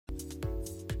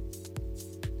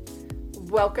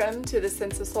Welcome to the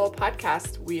Sense of Soul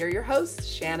podcast. We are your hosts,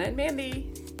 Shanna and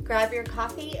Mandy. Grab your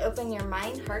coffee, open your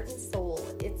mind, heart, and soul.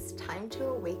 It's time to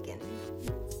awaken.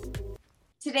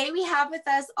 Today we have with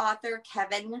us author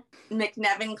Kevin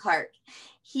McNevin Clark.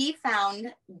 He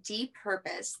found deep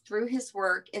purpose through his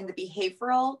work in the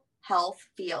behavioral health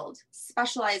field,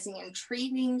 specializing in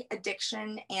treating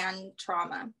addiction and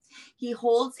trauma. He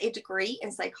holds a degree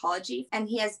in psychology, and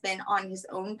he has been on his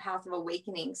own path of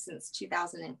awakening since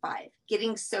 2005,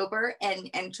 getting sober and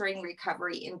entering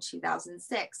recovery in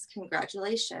 2006.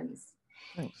 Congratulations.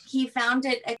 Thanks. He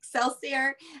founded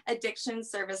Excelsior Addiction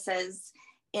Services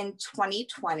in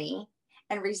 2020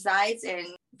 and resides in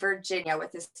Virginia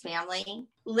with his family,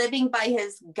 living by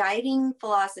his guiding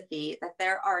philosophy that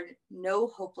there are no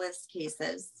hopeless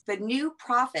cases. The New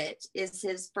Prophet is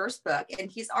his first book, and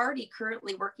he's already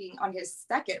currently working on his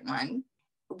second one.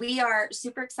 We are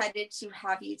super excited to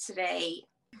have you today.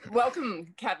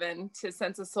 Welcome, Kevin, to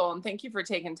Sense of Soul, and thank you for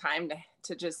taking time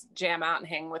to just jam out and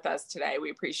hang with us today.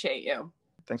 We appreciate you.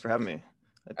 Thanks for having me.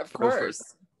 Of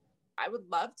course. I would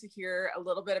love to hear a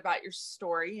little bit about your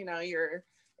story, your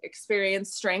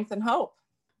experience, strength, and hope.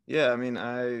 Yeah,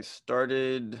 I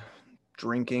started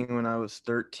drinking when I was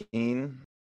 13.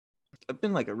 I've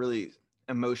been like a really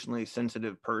emotionally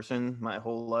sensitive person my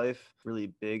whole life,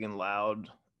 really big and loud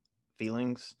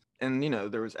feelings. And,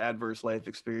 there was adverse life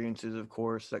experiences, of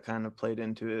course, that kind of played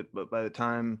into it. But by the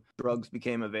time drugs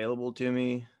became available to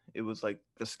me, it was like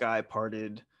the sky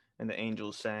parted and the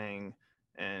angels sang.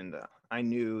 And I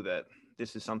knew that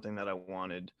this is something that I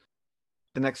wanted.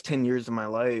 The next 10 years of my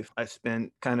life, I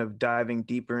spent kind of diving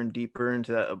deeper and deeper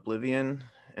into that oblivion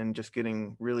and just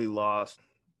getting really lost,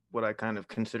 what I kind of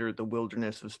considered the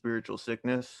wilderness of spiritual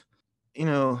sickness.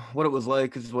 What it was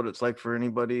like is what it's like for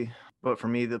anybody. But for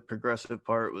me, the progressive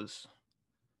part was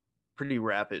pretty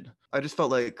rapid. I just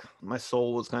felt like my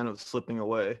soul was kind of slipping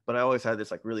away, but I always had this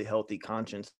like really healthy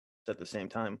conscience at the same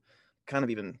time. Kind of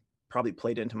even probably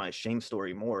played into my shame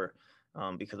story more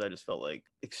because I just felt like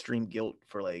extreme guilt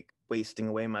for like wasting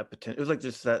away my potential. It was like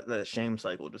just that shame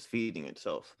cycle just feeding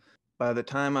itself. By the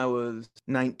time I was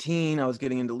 19, I was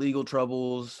getting into legal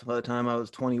troubles. By the time I was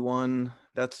 21,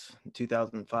 that's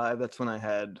 2005. That's when I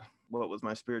had what was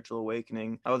my spiritual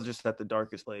awakening. I was just at the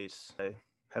darkest place I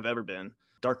have ever been.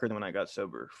 Darker than when I got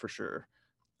sober, for sure.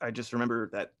 I just remember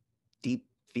that deep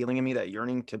feeling in me, that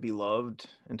yearning to be loved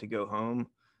and to go home.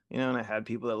 And I had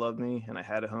people that loved me and I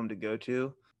had a home to go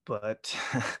to, but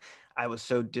I was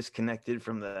so disconnected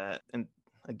from that. And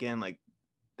again, like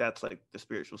that's like the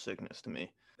spiritual sickness to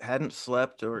me. I hadn't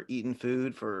slept or eaten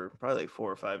food for probably like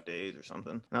 4 or 5 days or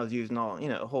something. And I was using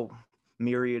a whole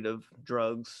myriad of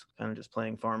drugs, kind of just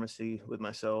playing pharmacy with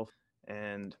myself.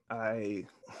 And I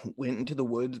went into the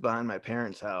woods behind my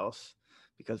parents' house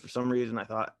because for some reason I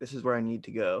thought this is where I need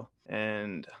to go.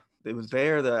 And it was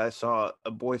there that I saw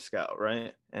a Boy Scout,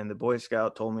 right? And the Boy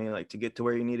Scout told me like to get to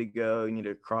where you need to go, you need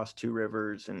to cross 2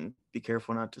 rivers and be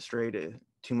careful not to stray to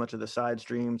too much of the side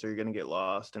streams or you're going to get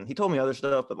lost. And he told me other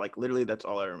stuff, but like literally that's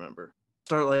all I remember.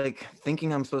 Start like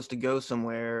thinking I'm supposed to go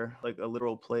somewhere, like a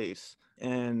literal place.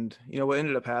 And what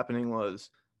ended up happening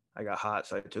was I got hot,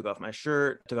 so I took off my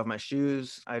shirt, took off my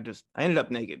shoes. I ended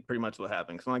up naked, pretty much what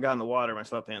happened. Because when I got in the water, my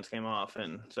sweatpants came off.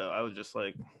 And so I was just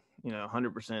like,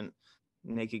 100%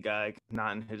 naked guy,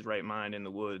 not in his right mind in the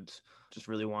woods. Just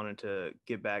really wanted to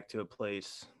get back to a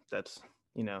place that's,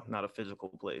 not a physical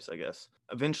place, I guess.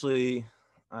 Eventually,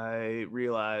 I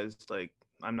realized like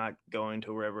I'm not going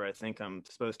to wherever I think I'm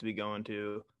supposed to be going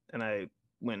to. And I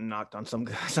went and knocked on some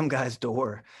guy's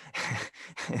door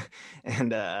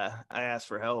and I asked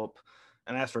for help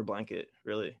and asked for a blanket,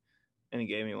 really. And he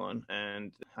gave me one.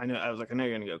 And I was like, I know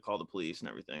you're going to go call the police and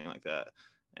everything like that.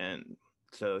 And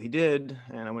so he did.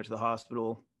 And I went to the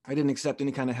hospital. I didn't accept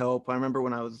any kind of help. I remember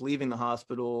when I was leaving the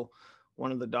hospital,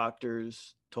 one of the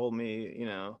doctors told me,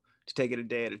 to take it a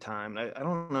day at a time. I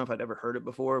don't know if I'd ever heard it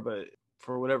before, but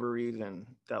for whatever reason,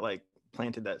 that like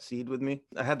planted that seed with me.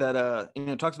 I had that,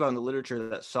 it talks about in the literature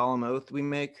that solemn oath we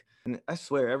make. And I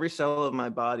swear every cell of my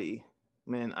body,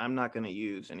 man, I'm not going to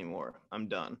use anymore. I'm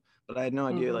done. But I had no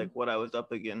idea like what I was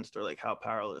up against or like how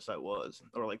powerless I was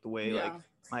or like the way like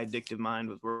my addictive mind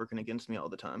was working against me all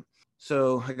the time.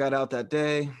 So I got out that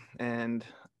day and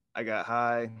I got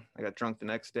high. I got drunk the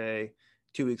next day.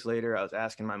 2 weeks later, I was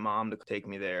asking my mom to take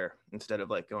me there instead of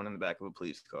like going in the back of a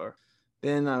police car.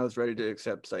 Then I was ready to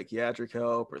accept psychiatric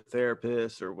help or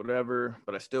therapists or whatever,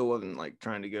 but I still wasn't like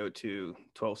trying to go to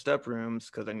 12-step rooms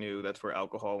because I knew that's where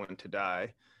alcohol went to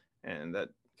die. And that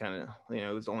kind of,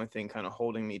 was the only thing kind of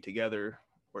holding me together,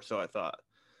 or so I thought.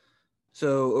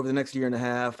 So over the next year and a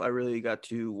half, I really got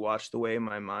to watch the way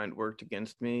my mind worked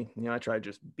against me. I tried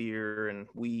just beer and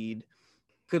weed.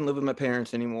 Couldn't live with my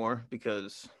parents anymore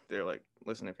because they're like,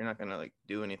 listen, if you're not going to like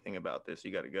do anything about this,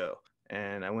 you got to go.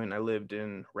 And I lived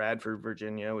in Radford,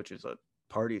 Virginia, which is a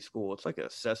party school. It's like a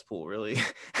cesspool, really.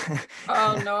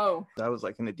 Oh, no. I was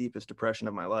like in the deepest depression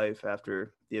of my life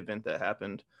after the event that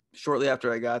happened. Shortly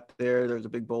after I got there was a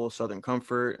big bowl of Southern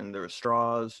Comfort and there were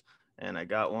straws, and I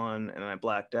got one and I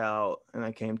blacked out and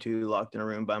I came to locked in a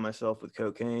room by myself with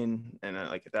cocaine. And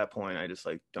like at that point, I just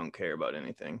like don't care about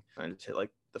anything. I just hit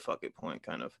like the fuck it point,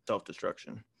 kind of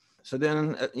self-destruction. So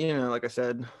then, like I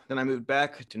said, then I moved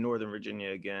back to Northern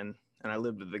Virginia again, and I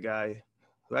lived with the guy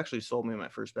who actually sold me my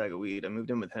first bag of weed. I moved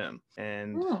in with him.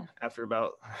 And after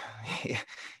about,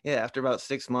 after about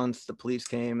 6 months, the police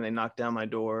came and they knocked down my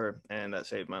door, and that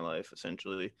saved my life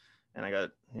essentially. And I got,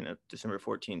 December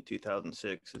 14th,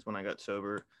 2006 is when I got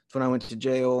sober. It's when I went to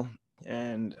jail,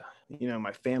 and,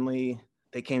 my family,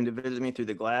 they came to visit me through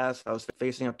the glass. I was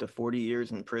facing up to 40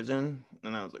 years in prison.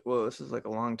 And I was like, whoa, this is like a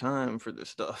long time for this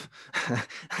stuff.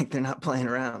 Like they're not playing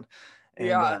around. And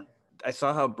Yeah. I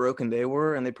saw how broken they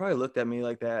were, and they probably looked at me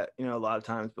like that, a lot of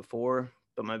times before,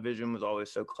 but my vision was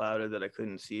always so clouded that I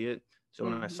couldn't see it. So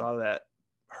when I saw that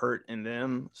hurt in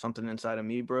them, something inside of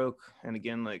me broke. And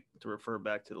again, like to refer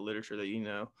back to the literature that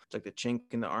it's like the chink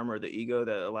in the armor of the ego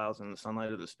that allows in the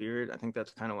sunlight of the spirit. I think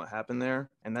that's kind of what happened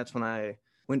there. And that's when I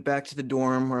went back to the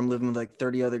dorm where I'm living with like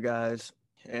 30 other guys,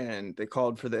 and they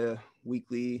called for the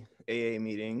weekly AA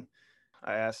meeting.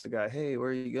 I asked the guy, hey, where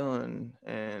are you going?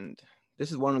 And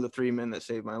this is one of the 3 men that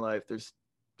saved my life. There's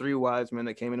 3 wise men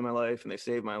that came into my life and they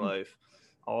saved my life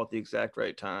all at the exact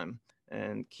right time.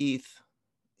 And Keith,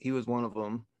 he was one of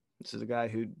them. This is a guy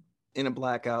who, in a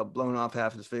blackout, blown off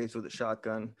half his face with a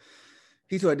shotgun.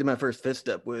 He's who I did my first fist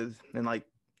step with, and like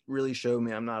really showed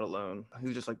me I'm not alone. He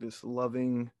was just like this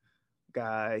loving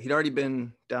guy. He'd already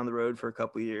been down the road for a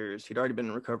couple of years. He'd already been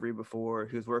in recovery before.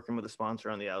 He was working with a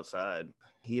sponsor on the outside.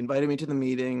 He invited me to the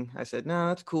meeting. I said, no,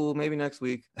 that's cool. Maybe next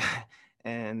week.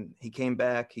 And he came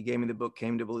back. He gave me the book,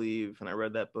 Came to Believe. And I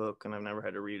read that book, and I've never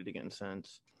had to read it again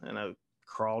since. And I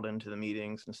crawled into the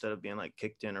meetings instead of being like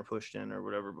kicked in or pushed in or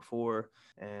whatever before.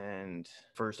 And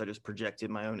first I just projected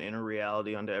my own inner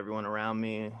reality onto everyone around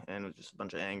me, and it was just a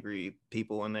bunch of angry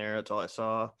people in there. That's all I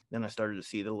saw. Then I started to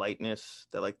see the lightness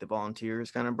that like the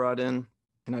volunteers kind of brought in,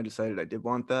 and I decided I did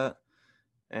want that.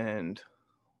 And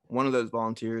one of those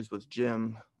volunteers was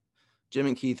Jim. Jim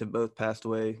and Keith have both passed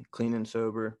away clean and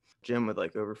sober. Jim with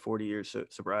like over 40 years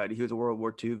sobriety. He was a World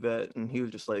War II vet, and he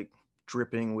was just like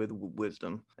dripping with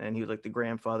wisdom. And he was like the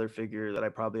grandfather figure that I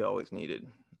probably always needed.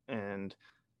 And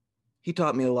he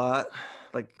taught me a lot.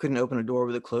 Like couldn't open a door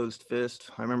with a closed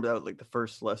fist. I remember that was like the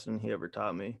first lesson he ever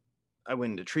taught me. I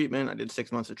went into treatment. I did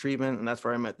 6 months of treatment, and that's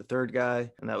where I met the third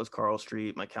guy, and that was Carl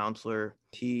Street, my counselor.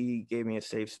 He gave me a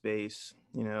safe space,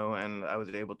 and I was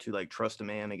able to like trust a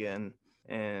man again,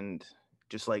 and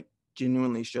just like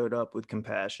genuinely showed up with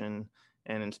compassion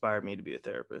and inspired me to be a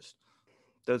therapist.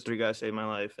 Those 3 guys saved my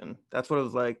life, and that's what it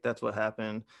was like. That's what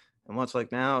happened. And what's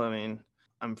like now, I mean,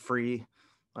 I'm free.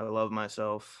 I love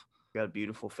myself. Got a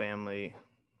beautiful family.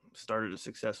 Started a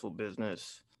successful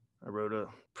business. I wrote a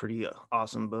pretty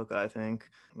awesome book, I think.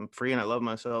 I'm free and I love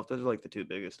myself. Those are like the 2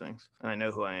 biggest things. And I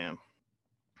know who I am.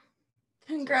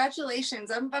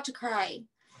 Congratulations. I'm about to cry.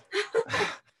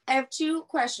 I have 2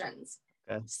 questions.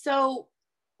 Okay. So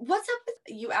what's up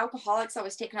with you alcoholics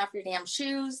always taking off your damn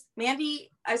shoes?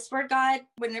 Mandy, I swear to God,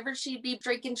 whenever she'd be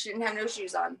drinking, she didn't have no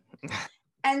shoes on.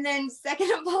 And then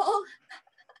second of all,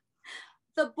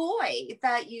 the boy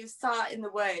that you saw in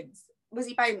the woods, was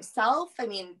he by himself? I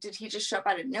mean, did he just show up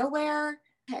out of nowhere?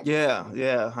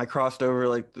 Yeah. I crossed over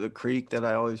like the creek that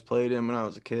I always played in when I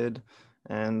was a kid,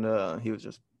 and he was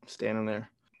just standing there.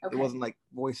 Okay. It wasn't like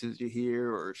voices you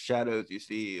hear or shadows you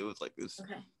see. It was like this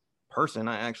person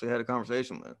I actually had a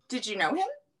conversation with. Did you know him?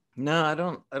 No, I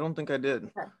don't think I did.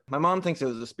 Okay. My mom thinks it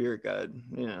was a spirit guide,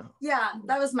 Yeah,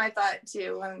 that was my thought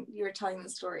too when you were telling the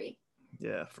story.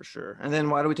 Yeah, for sure. And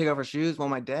then why do we take off our shoes? Well,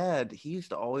 my dad, he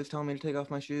used to always tell me to take off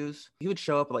my shoes. He would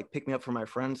show up and like pick me up from my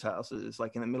friends' houses,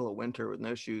 like in the middle of winter with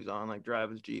no shoes on, like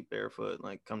drive his Jeep barefoot, and,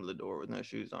 like come to the door with no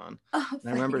shoes on. Oh, and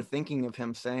I remember thinking of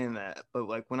him saying that, but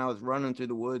like when I was running through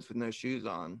the woods with no shoes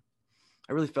on,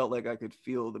 I really felt like I could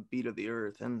feel the beat of the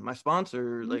earth. And my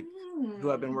sponsor, like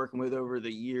who I've been working with over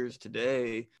the years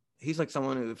today, he's like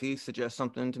someone who, if he suggests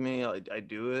something to me, I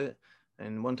do it.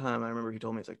 And one time I remember he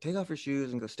told me, it's like, take off your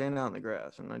shoes and go stand out in the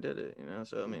grass. And I did it,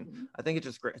 So, I mean, I think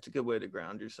it's a good way to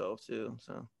ground yourself too.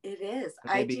 So it is.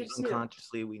 Maybe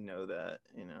unconsciously we know that,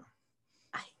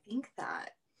 I think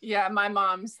that. Yeah, my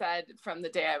mom said from the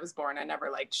day I was born, I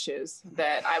never liked shoes,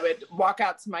 that I would walk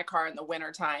out to my car in the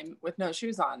wintertime with no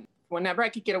shoes on. Whenever I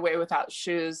could get away without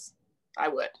shoes, I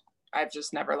would. I've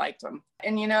just never liked them.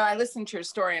 And, I listen to your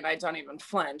story and I don't even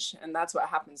flinch. And that's what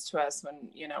happens to us when,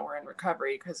 we're in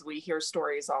recovery, because we hear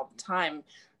stories all the time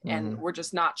and we're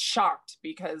just not shocked,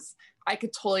 because I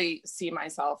could totally see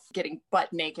myself getting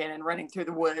butt naked and running through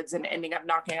the woods and ending up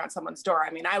knocking on someone's door.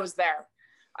 I mean, I was there.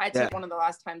 I think one of the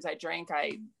last times I drank,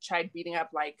 I tried beating up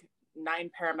like 9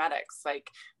 paramedics. Like,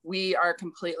 we are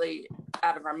completely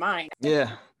out of our mind.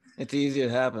 Yeah, it's easy to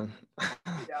happen.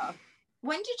 Yeah.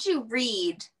 When did you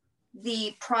read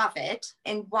The Prophet,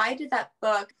 and why did that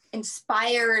book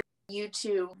inspire you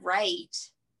to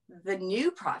write The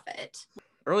New Prophet?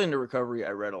 Early into recovery, I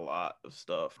read a lot of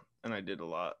stuff, and I did a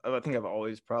lot. I think I've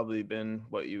always probably been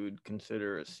what you would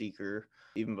consider a seeker.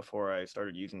 Even before I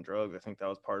started using drugs, I think that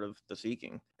was part of the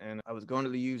seeking. And I was going to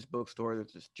the used bookstore.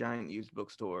 There's this giant used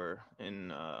bookstore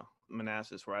in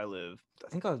Manassas where I live. I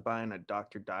think I was buying a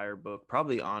Dr. Dyer book,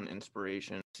 probably on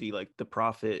inspiration. See, like The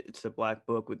Prophet, it's a black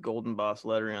book with golden boss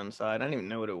lettering on the side. I didn't even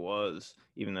know what it was,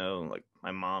 even though like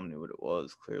my mom knew what it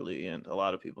was clearly, and a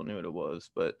lot of people knew what it was.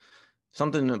 But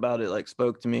something about it like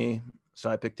spoke to me, so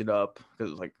I picked it up because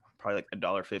it was like probably like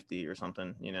 $1.50 or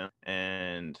something,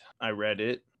 and I read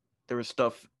it. There was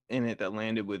stuff in it that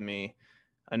landed with me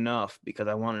enough because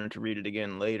I wanted to read it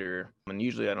again later. And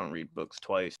usually I don't read books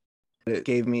twice. It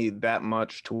gave me that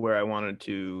much to where I wanted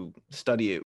to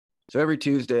study it. So every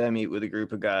Tuesday I meet with a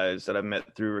group of guys that I've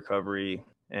met through recovery,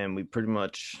 and we pretty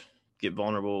much get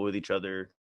vulnerable with each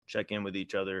other, check in with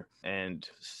each other, and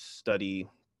study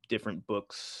different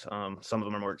books. Some of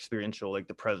them are more experiential, like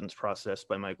The Presence Process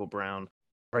by Michael Brown.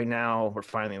 Right now we're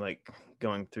finally like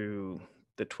going through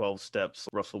the 12 steps,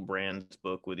 Russell Brand's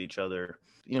book, with each other.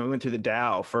 We went through the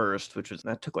Tao first,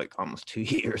 that took like almost 2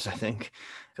 years, I think,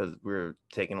 because we were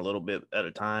taking a little bit at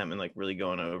a time and like really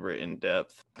going over it in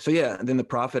depth. So yeah, and then The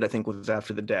Prophet, I think, was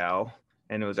after the Tao,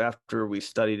 and it was after we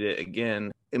studied it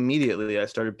again. Immediately I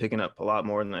started picking up a lot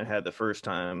more than I had the first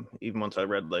time. Even once I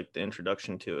read like the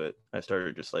introduction to it, I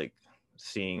started just like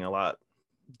seeing a lot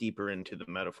deeper into the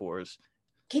metaphors.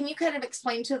 Can you kind of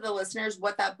explain to the listeners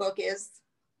what that book is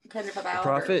kind of about? The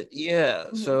Prophet? Yeah.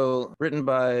 So written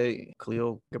by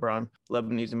Khalil Gibran,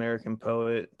 Lebanese American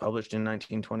poet, published in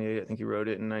 1928. I think he wrote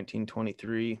it in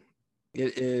 1923.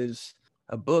 It is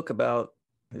a book about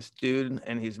this dude,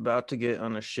 and he's about to get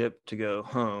on a ship to go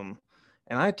home.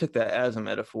 And I took that as a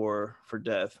metaphor for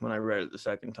death when I read it the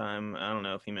second time. I don't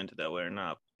know if he meant it that way or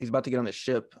not. He's about to get on the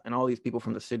ship, and all these people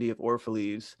from the city of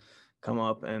Orphalese come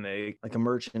up, and they, like a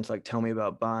merchant's like, tell me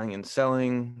about buying and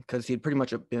selling, because he'd pretty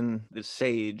much been this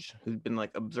sage who'd been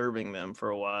like observing them for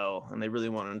a while, and they really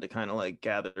wanted to kind of like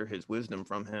gather his wisdom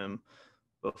from him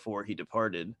before he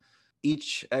departed.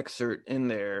 Each excerpt in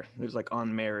there was like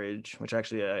on marriage, which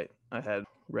actually I had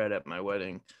read at my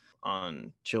wedding,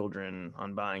 on children,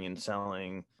 on buying and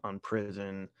selling, on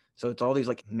prison. So it's all these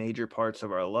like major parts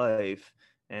of our life,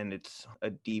 and it's a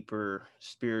deeper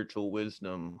spiritual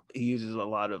wisdom. He uses a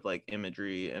lot of like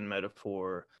imagery and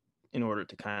metaphor in order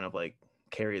to kind of like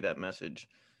carry that message.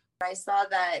 I saw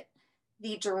that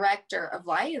the director of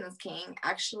Lion King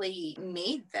actually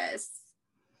made this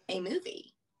a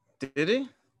movie. Did he?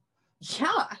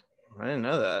 Yeah. I didn't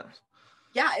know that.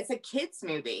 Yeah, it's a kid's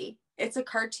movie. It's a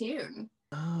cartoon.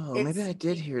 Oh, maybe I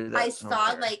did hear that. I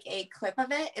saw like a clip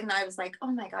of it and I was like,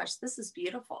 oh my gosh, this is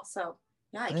beautiful. So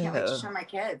yeah, I can't wait to show my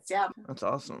kids. Yeah. That's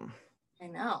awesome. I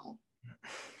know.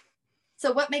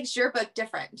 So what makes your book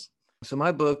different? So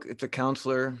my book, it's a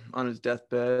counselor on his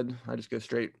deathbed. I just go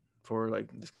straight for like,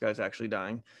 this guy's actually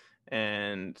dying.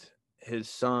 And his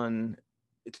son,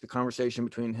 it's the conversation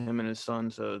between him and his son.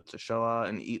 So it's Shelah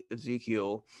and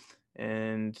Ezekiel.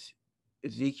 And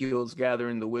Ezekiel's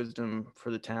gathering the wisdom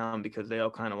for the town because they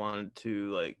all kind of wanted to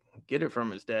like get it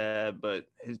from his dad, but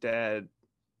his dad,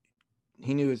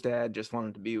 he knew his dad just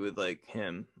wanted to be with like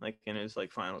him, like in his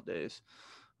like final days,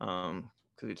 because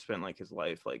he'd spent like his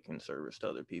life like in service to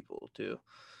other people too.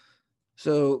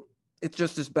 So it's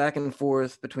just this back and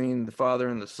forth between the father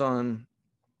and the son,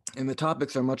 and the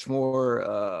topics are much more,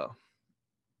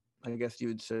 I guess you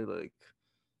would say, like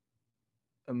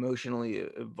emotionally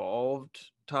evolved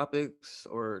topics,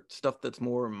 or stuff that's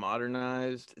more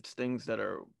modernized. It's things that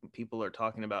people are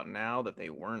talking about now that they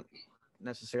weren't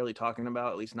necessarily talking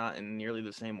about, at least not in nearly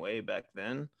the same way back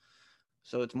then.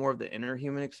 So it's more of the inner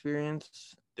human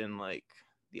experience than like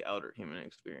the outer human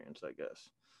experience, I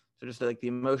guess. So just like the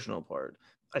emotional part.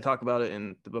 I talk about it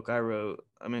in the book I wrote.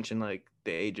 I mentioned like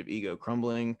the age of ego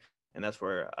crumbling, and that's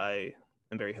where I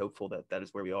am very hopeful that that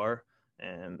is where we are,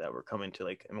 and that we're coming to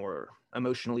like a more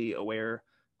emotionally aware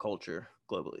culture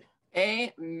globally.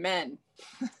 Amen.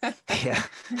 Yeah.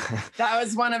 That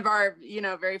was one of our,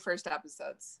 very first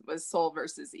episodes, was soul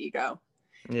versus ego.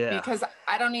 Yeah. Because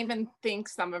I don't even think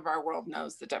some of our world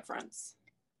knows the difference.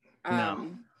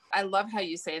 No. I love how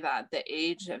you say that, the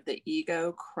age of the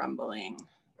ego crumbling.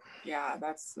 Yeah,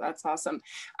 that's awesome.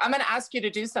 I'm going to ask you to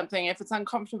do something. If it's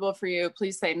uncomfortable for you,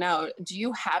 please say no. Do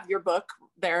you have your book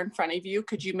there in front of you?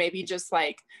 Could you maybe just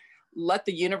like let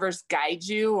the universe guide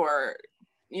you, or,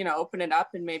 open it up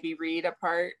and maybe read a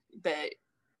part that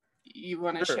you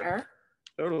want to share?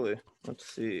 Totally. Let's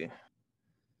see.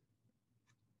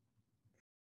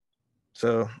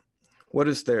 So, what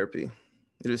is therapy?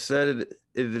 It is said it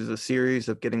is a series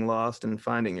of getting lost and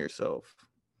finding yourself.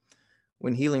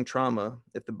 When healing trauma,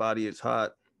 if the body is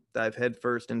hot, dive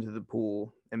headfirst into the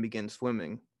pool and begin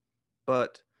swimming.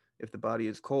 But if the body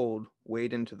is cold,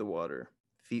 wade into the water,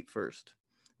 feet first.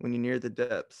 When you near the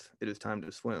depths, it is time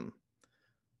to swim.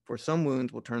 For some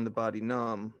wounds will turn the body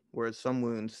numb, whereas some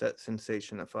wounds set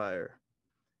sensation afire.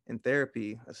 In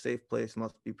therapy, a safe place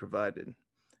must be provided.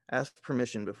 Ask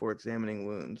permission before examining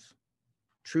wounds.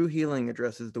 True healing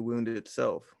addresses the wound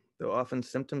itself, though often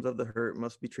symptoms of the hurt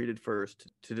must be treated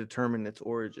first to determine its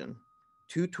origin.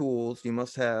 Two tools you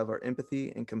must have are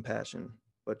empathy and compassion,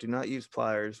 but do not use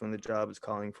pliers when the job is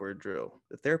calling for a drill.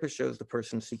 The therapist shows the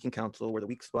person seeking counsel where the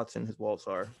weak spots in his walls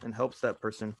are and helps that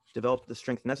person develop the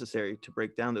strength necessary to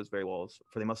break down those very walls,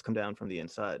 for they must come down from the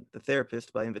inside. The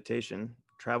therapist, by invitation,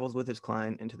 travels with his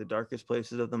client into the darkest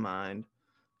places of the mind,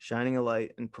 shining a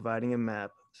light and providing a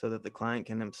map so that the client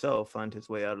can himself find his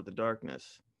way out of the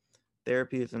darkness.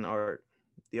 Therapy is an art,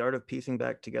 the art of piecing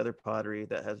back together pottery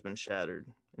that has been shattered,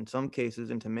 in some cases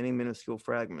into many minuscule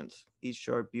fragments, each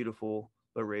shard beautiful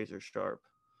but razor sharp.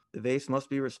 The vase must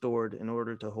be restored in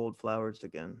order to hold flowers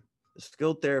again. The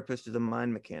skilled therapist is a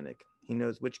mind mechanic. He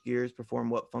knows which gears perform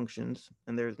what functions,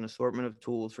 and there is an assortment of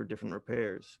tools for different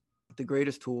repairs. The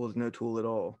greatest tool is no tool at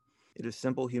all. It is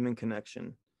simple human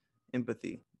connection,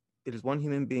 empathy. It is one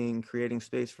human being creating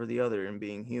space for the other and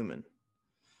being human.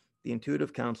 The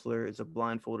intuitive counselor is a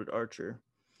blindfolded archer.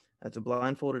 As a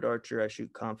blindfolded archer, I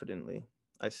shoot confidently.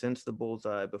 I sense the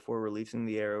bullseye before releasing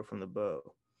the arrow from the bow.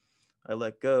 I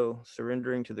let go,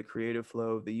 surrendering to the creative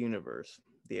flow of the universe,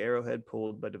 the arrowhead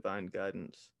pulled by divine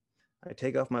guidance. I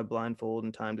take off my blindfold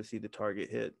in time to see the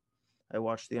target hit. I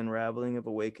watch the unraveling of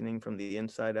awakening from the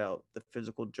inside out, the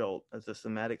physical jolt as the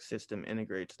somatic system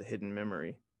integrates the hidden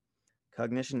memory.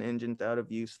 Cognition engines out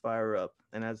of use fire up,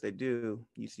 and as they do,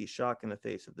 you see shock in the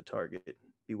face of the target,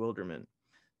 bewilderment.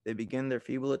 They begin their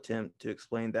feeble attempt to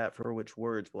explain that for which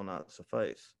words will not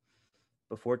suffice.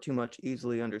 Before too much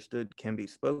easily understood can be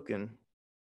spoken,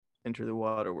 enter the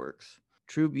waterworks.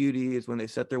 True beauty is when they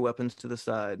set their weapons to the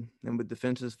side, and with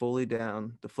defenses fully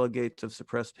down, the floodgates of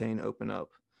suppressed pain open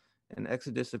up. An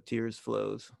exodus of tears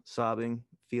flows, sobbing,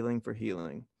 feeling for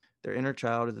healing. Their inner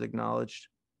child is acknowledged,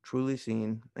 truly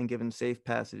seen, and given safe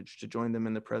passage to join them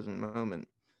in the present moment.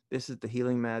 This is the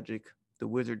healing magic, the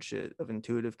wizard shit of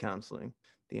intuitive counseling.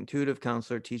 The intuitive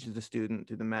counselor teaches the student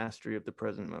through the mastery of the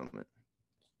present moment.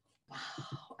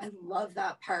 Wow, I love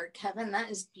that part, Kevin.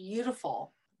 That is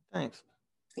beautiful. Thanks.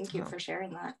 Thank you for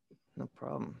sharing that. No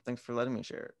problem. Thanks for letting me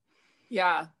share it.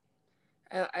 Yeah,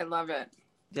 I love it.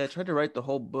 Yeah, I tried to write the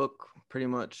whole book pretty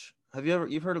much.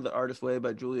 You've heard of The Artist Way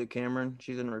by Julia Cameron?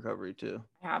 She's in recovery too.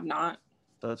 I have not.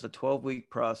 So it's a 12-week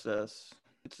process.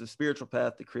 It's the spiritual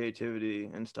path to creativity,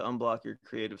 and it's to unblock your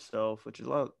creative self, which is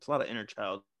it's a lot of inner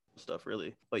child stuff,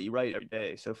 really. But you write every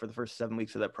day. So for the first 7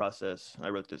 weeks of that process, I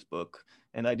wrote this book.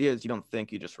 And the idea is you don't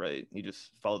think, you just write. You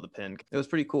just follow the pen. It was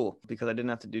pretty cool because I didn't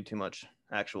have to do too much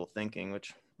actual thinking,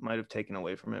 which might have taken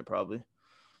away from it probably.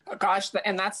 Oh, gosh,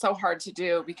 and that's so hard to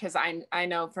do because I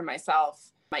know for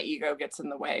myself, my ego gets in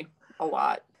the way a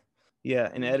lot.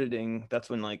 Yeah, in editing, that's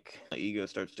when like my ego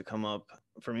starts to come up.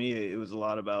 For me, it was a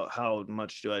lot about how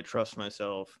much do I trust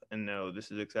myself and know this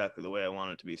is exactly the way I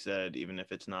want it to be said, even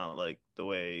if it's not like the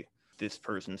way this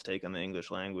person's take on the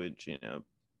English language,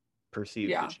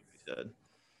 perceives it should be said.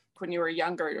 When you were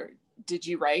younger, did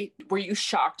you write? Were you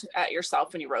shocked at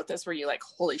yourself when you wrote this? Were you like,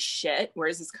 holy shit, where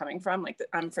is this coming from? Like,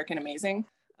 I'm freaking amazing.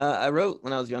 I wrote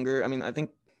when I was younger. I mean, I think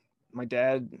my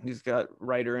dad, he's got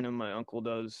writer in him. My uncle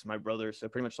does, my brother. So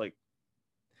pretty much like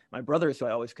my brother is who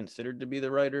I always considered to be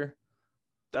the writer.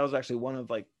 That was actually one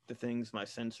of like the things my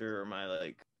censor or my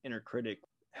like inner critic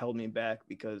held me back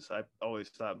because I always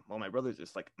thought, well, my brother's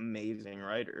this like amazing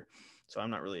writer. So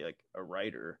I'm not really like a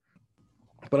writer.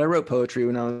 But I wrote poetry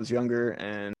when I was younger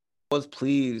and I was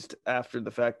pleased after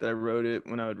the fact that I wrote it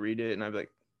when I would read it and I'd be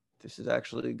like, this is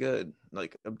actually good.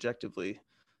 Like objectively,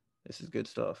 this is good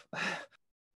stuff.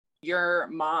 Your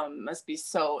mom must be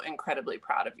so incredibly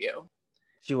proud of you.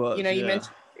 She was, you yeah.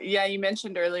 mentioned, you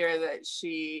mentioned earlier that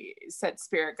she said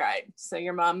spirit guide. So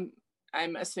your mom,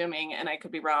 I'm assuming, and I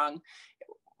could be wrong,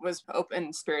 was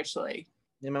open spiritually.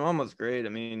 Yeah, my mom was great. I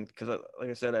mean, because like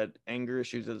I said, I had anger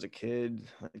issues as a kid.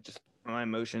 Just my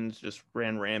emotions just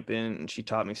ran rampant, and she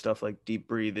taught me stuff like deep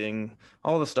breathing,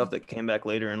 all the stuff that came back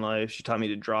later in life. She taught me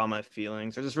to draw my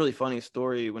feelings. There's this really funny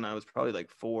story when I was probably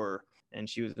like 4, and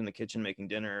she was in the kitchen making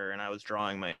dinner, and I was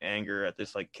drawing my anger at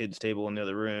this like kids table in the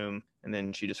other room, and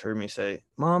then she just heard me say,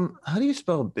 "Mom, how do you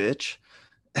spell bitch?"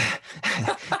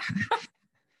 And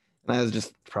I was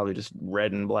just probably just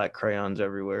red and black crayons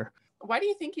everywhere. Why do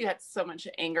you think you had so much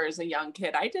anger as a young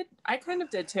kid? I kind of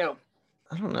did too.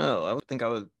 I don't know. I would think I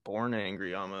was born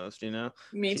angry almost, Me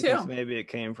She thinks too. maybe it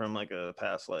came from like a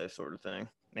past life sort of thing.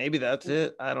 Maybe that's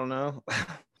it. I don't know.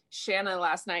 Shanna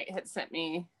last night had sent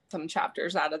me some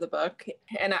chapters out of the book.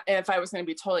 And if I was going to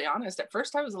be totally honest, at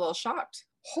first I was a little shocked.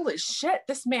 Holy shit,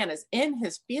 this man is in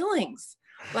his feelings.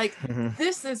 Like,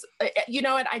 this is,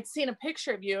 and I'd seen a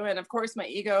picture of you. And of course, my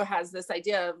ego has this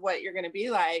idea of what you're going to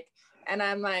be like. And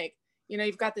I'm like,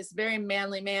 you've got this very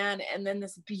manly man and then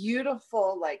this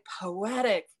beautiful, like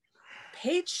poetic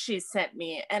page she sent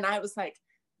me. And I was like,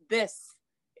 this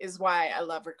is why I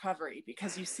love recovery,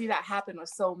 because you see that happen with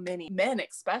so many men,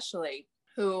 especially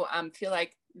who feel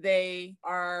like they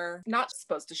are not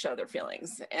supposed to show their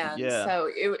feelings. And so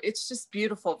it's just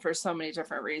beautiful for so many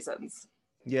different reasons.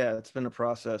 Yeah, it's been a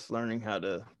process learning how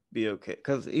to be okay.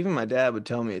 Because even my dad would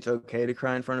tell me it's okay to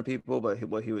cry in front of people, but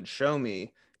what he would show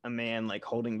me, a man like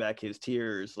holding back his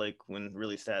tears, like when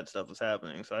really sad stuff was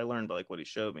happening. So I learned like what he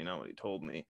showed me, not what he told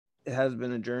me. It has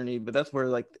been a journey, but that's where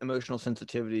like emotional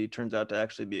sensitivity turns out to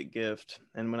actually be a gift.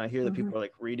 And when I hear that people are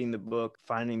like reading the book,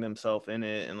 finding themselves in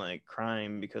it and like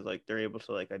crying because like they're able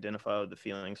to like identify with the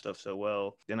feeling stuff so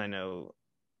well, then I know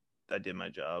I did my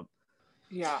job.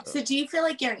 Yeah. So do you feel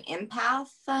like you're an empath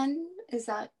then? Is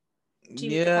that,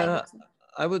 yeah,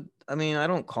 I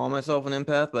don't call myself an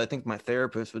empath, but I think my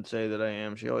therapist would say that I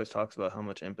am. She always talks about how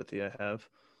much empathy I have.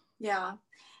 Yeah.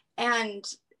 And,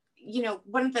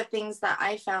 one of the things that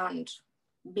I found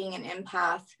being an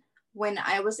empath, when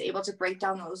I was able to break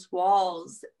down those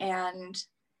walls and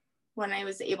when I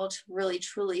was able to really,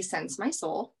 truly sense my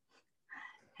soul,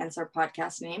 hence our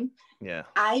podcast name,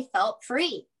 I felt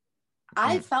free.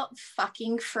 I felt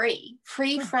fucking free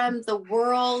from the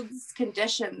world's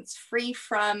conditions, free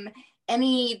from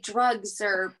any drugs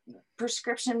or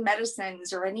prescription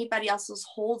medicines or anybody else's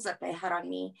holds that they had on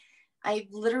me. I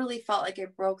literally felt like I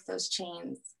broke those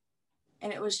chains,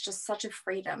 and it was just such a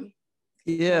freedom.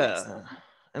 Yeah.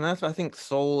 And I think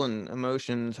soul and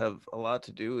emotions have a lot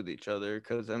to do with each other.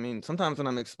 Because I mean, sometimes when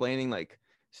I'm explaining like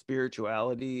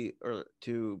spirituality or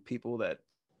to people that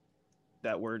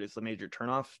word is the major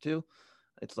turnoff to,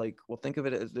 it's like, well, think of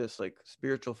it as this, like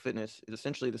spiritual fitness is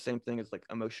essentially the same thing as like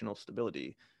emotional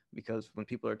stability. Because when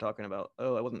people are talking about,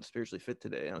 oh, I wasn't spiritually fit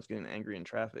today and I was getting angry in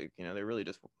traffic, they're really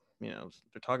just,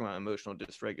 they're talking about emotional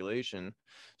dysregulation.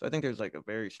 So I think there's like a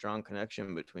very strong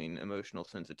connection between emotional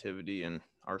sensitivity and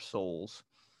our souls.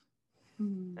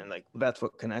 And like, that's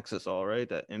what connects us all, right?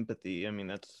 That empathy. I mean,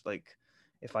 that's like,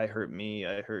 if I hurt me,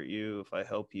 I hurt you. If I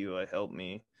help you, I help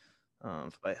me.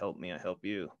 If I help me, I help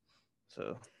you.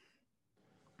 So.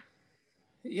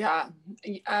 Yeah.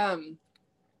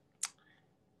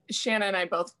 Shanna and I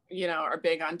both, are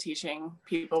big on teaching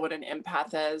people what an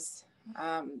empath is.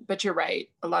 But you're right.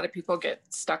 A lot of people get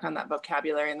stuck on that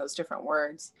vocabulary and those different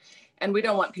words. And we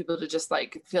don't want people to just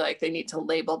like feel like they need to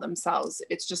label themselves.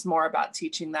 It's just more about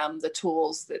teaching them the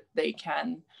tools that they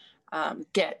can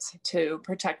get to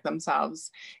protect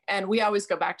themselves. And we always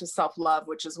go back to self-love,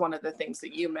 which is one of the things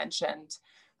that you mentioned.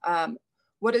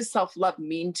 What does self-love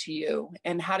mean to you?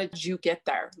 And how did you get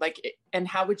there? And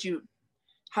how would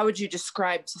you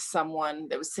describe to someone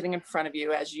that was sitting in front of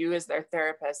you as their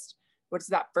therapist, what's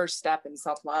that first step in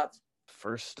self-love?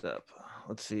 First step.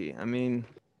 Let's see. I mean,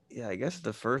 yeah, I guess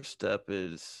the first step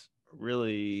is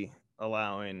really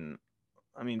allowing,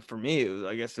 for me,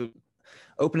 I guess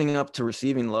opening up to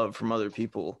receiving love from other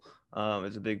people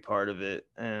is a big part of it.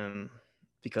 And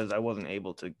because I wasn't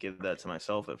able to give that to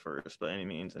myself at first by any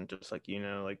means. And just like,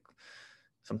 like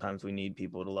sometimes we need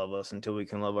people to love us until we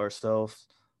can love ourselves.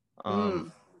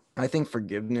 I think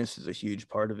forgiveness is a huge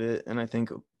part of it. And I think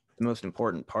the most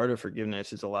important part of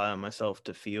forgiveness is allowing myself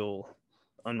to feel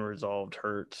unresolved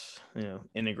hurts,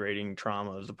 integrating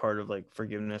trauma as a part of like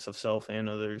forgiveness of self and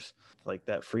others, like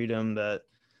that freedom that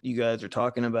you guys are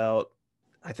talking about.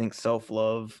 I think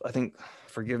self-love, I think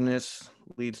forgiveness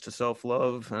leads to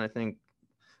self-love. And I think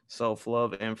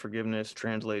self-love and forgiveness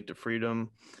translate to freedom.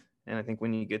 And I think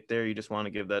when you get there, you just want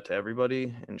to give that to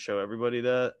everybody and show everybody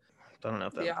that. I don't know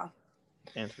if that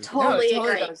answers. Totally No,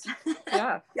 it agree. does.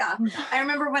 Yeah. Yeah. I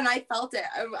remember when I felt it,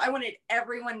 I wanted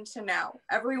everyone to know,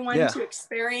 everyone to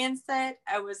experience it.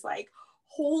 I was like,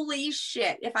 holy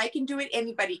shit, if I can do it,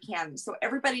 anybody can. So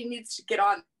everybody needs to get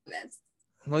on this.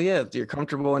 Well, yeah, you're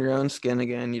comfortable in your own skin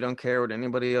again. You don't care what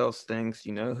anybody else thinks.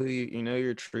 You know you know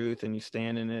your truth, and you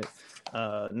stand in it.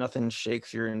 Nothing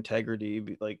shakes your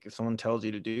integrity. Like if someone tells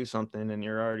you to do something and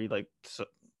you're already like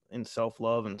in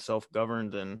self-love and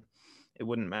self-governed, then it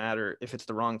wouldn't matter if it's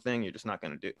the wrong thing. You're just not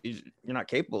going to do. You're not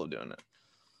capable of doing it.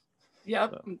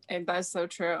 Yep. So. And that's so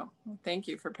true. Thank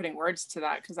you for putting words to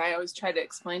that. Cause I always try to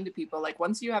explain to people, like,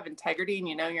 once you have integrity and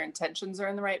you know your intentions are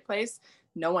in the right place,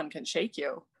 no one can shake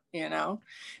you, you know?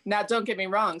 Now, don't get me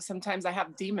wrong. Sometimes I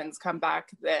have demons come back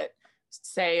that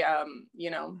say, you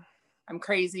know, I'm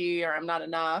crazy or I'm not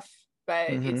enough,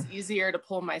 but it's easier to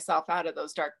pull myself out of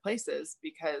those dark places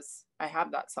because I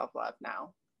have that self-love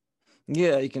now.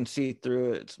 Yeah. You can see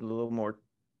through it. It's a little more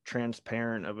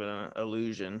transparent of an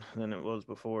illusion than it was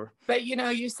before. But you know,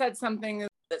 you said something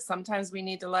that sometimes we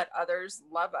need to let others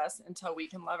love us until we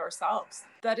can love ourselves.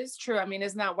 That is true. I mean,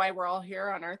 isn't that why we're all here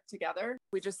on earth together?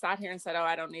 We just sat here and said, oh,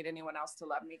 I don't need anyone else to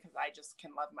love me because I just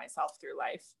can love myself through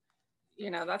life.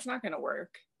 You know, that's not going to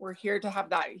work. We're here to have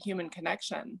that human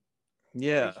connection.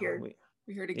 Yeah. We're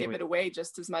here to give it away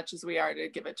just as much as we are to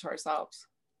give it to ourselves.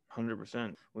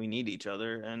 100%. We need each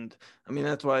other. And I mean,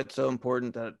 that's why it's so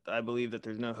important that I believe that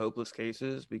there's no hopeless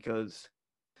cases, because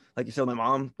like you said, my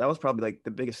mom, that was probably like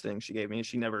the biggest thing she gave me.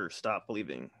 She never stopped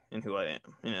believing in who I am.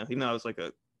 You know, even though I was like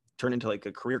turned into like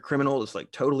a career criminal, it's like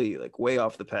totally like way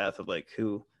off the path of like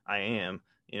who I am.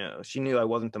 You know, she knew I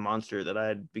wasn't the monster that I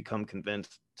had become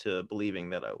convinced to believing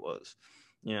that I was.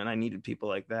 You know, and I needed people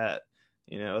like that.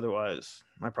 You know, otherwise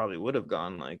I probably would have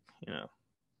gone like, you know,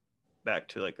 back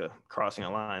to like crossing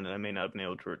a line that I may not have been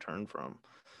able to return from.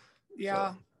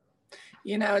 Yeah. So.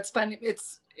 You know, it's funny.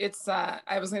 It's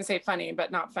I was going to say funny,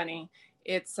 but not funny.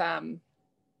 It's the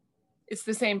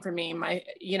same for me.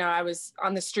 I was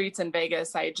on the streets in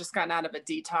Vegas. I had just gotten out of a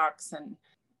detox and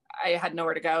I had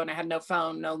nowhere to go and I had no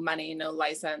phone, no money, no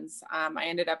license. I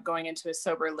ended up going into a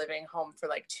sober living home for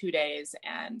like 2 days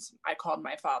and I called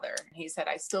my father. He said,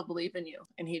 I still believe in you.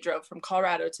 And he drove from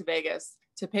Colorado to Vegas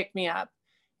to pick me up.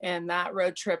 And that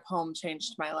road trip home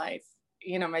changed my life.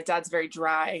 You know, my dad's very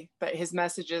dry, but his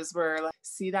messages were like,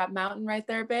 see that mountain right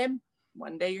there, babe?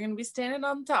 One day you're going to be standing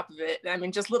on top of it. I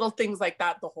mean, just little things like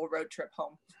that, the whole road trip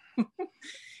home.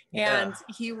 And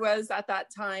he was at that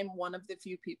time one of the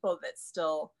few people that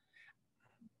still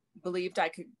believed I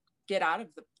could get out of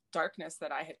the darkness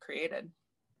that I had created.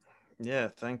 Yeah,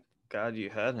 thank God you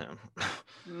had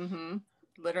him.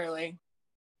 Literally.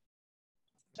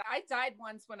 I died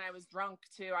once when I was drunk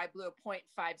too. I blew a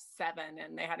 .57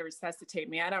 and they had to resuscitate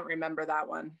me. I don't remember that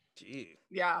one. Gee.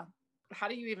 Yeah. How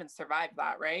do you even survive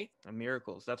that, right?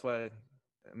 Miracles. That's why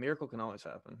a miracle can always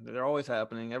happen. They're always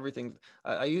happening. Everything.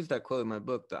 I use that quote in my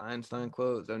book, the Einstein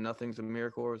quote, though nothing's a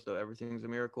miracle or as though everything's a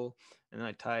miracle. And then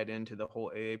I tie it into the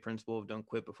whole AA principle of don't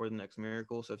quit before the next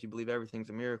miracle. So if you believe everything's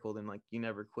a miracle, then like you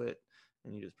never quit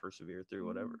and you just persevere through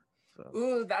whatever. So.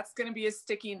 Ooh, that's going to be a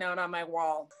sticky note on my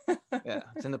wall. Yeah,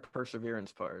 it's in the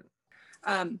perseverance part.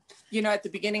 You know, at the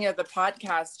beginning of the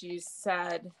podcast, you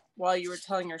said, while you were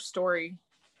telling your story,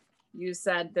 you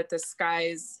said that the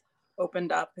skies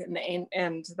opened up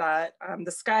and that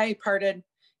the sky parted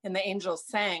and the angels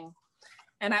sang.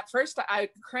 And at first I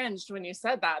cringed when you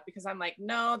said that because I'm like,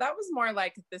 no, that was more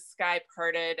like the sky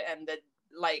parted and the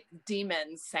like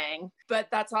demons sang. But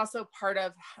that's also part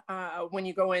of when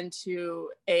you go into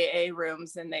AA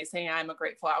rooms and they say I'm a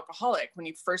grateful alcoholic. When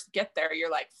you first get there, you're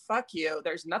like, fuck you,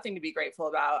 there's nothing to be grateful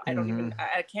about. I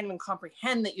can't even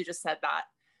comprehend that you just said that.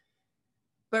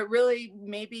 But really,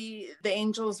 maybe the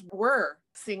angels were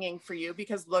singing for you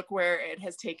because look where it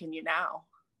has taken you now.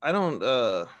 I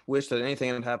don't wish that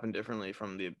anything had happened differently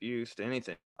from the abuse to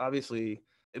anything. Obviously,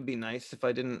 it'd be nice if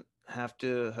I didn't have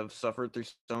to have suffered through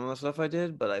some of the stuff I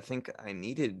did, but I think I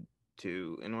needed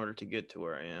to in order to get to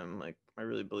where I am. Like, I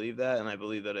really believe that, and I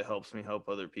believe that it helps me help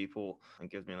other people and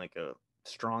gives me like a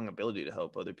strong ability to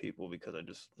help other people because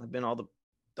I've been all the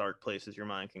dark places your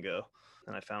mind can go,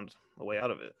 and I found a way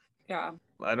out of it. Yeah.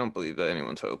 I don't believe that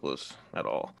anyone's hopeless at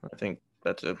all. I think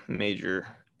that's a major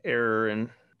error in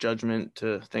judgment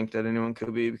to think that anyone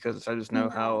could be because I just know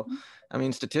how, I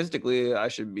mean, statistically, I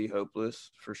should be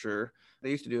hopeless for sure. They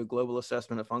used to do a global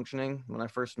assessment of functioning. When I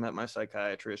first met my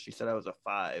psychiatrist, she said I was a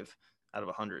 5 out of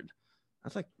 100. I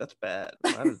was like, that's bad.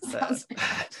 That is bad.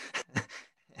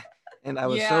 And I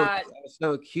Yeah. was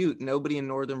so acute. Nobody in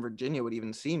Northern Virginia would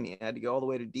even see me. I had to go all the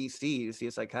way to DC to see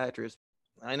a psychiatrist.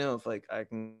 I know if like I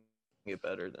can get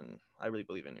better, then I really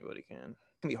believe anybody can.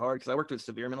 It can be hard because I worked with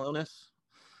severe mental illness,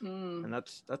 and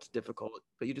that's difficult.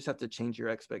 But you just have to change your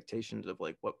expectations of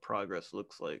like what progress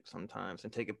looks like sometimes,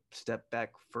 and take a step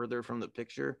back further from the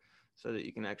picture so that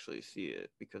you can actually see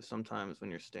it. Because sometimes when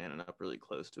you're standing up really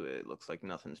close to it, it looks like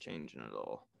nothing's changing at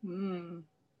all.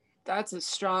 That's a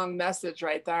strong message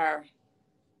right there.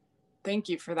 Thank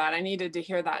you for that. I needed to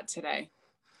hear that today.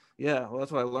 Yeah, well,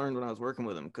 that's what I learned when I was working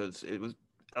with them, because it was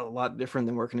a lot different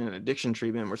than working in an addiction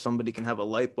treatment where somebody can have a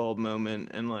light bulb moment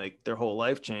and like their whole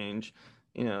life change.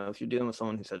 You know, if you're dealing with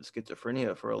someone who's had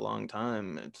schizophrenia for a long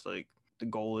time, it's like the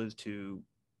goal is to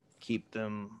keep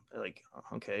them like,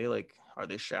 okay, like, are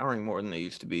they showering more than they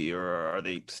used to be, or are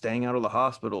they staying out of the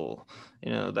hospital, you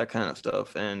know, that kind of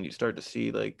stuff. And you start to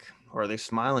see like, are they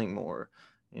smiling more,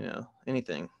 you know,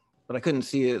 anything. But I couldn't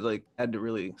see it, like, had to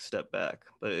really step back,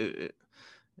 but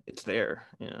it's there,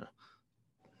 you know.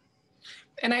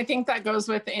 And I think that goes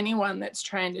with anyone that's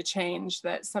trying to change,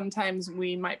 that sometimes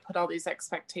we might put all these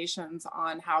expectations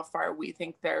on how far we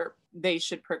think they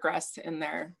should progress in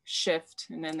their shift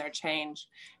and in their change.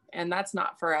 And that's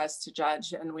not for us to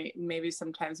judge. And maybe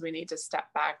sometimes we need to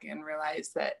step back and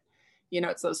realize that, you know,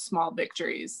 it's those small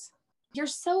victories. You're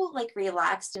so like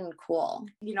relaxed and cool.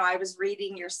 You know, I was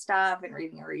reading your stuff and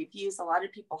reading your reviews. A lot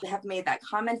of people have made that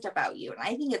comment about you. And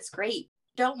I think it's great.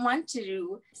 Don't want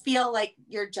to feel like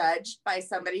you're judged by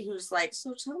somebody who's like,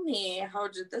 so tell me, how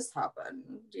did this happen?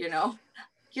 You know,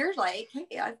 you're like,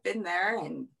 hey, I've been there,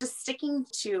 and just sticking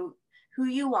to who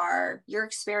you are, your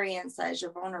experiences,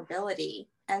 your vulnerability,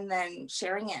 and then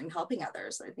sharing it and helping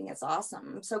others. I think it's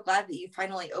awesome. I'm so glad that you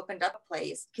finally opened up a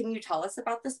place. Can you tell us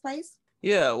about this place?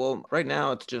 Yeah, well, right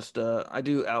now it's just I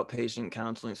do outpatient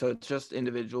counseling, so it's just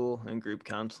individual and group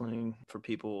counseling for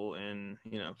people in,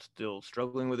 you know, still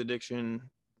struggling with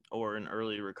addiction or in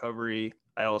early recovery.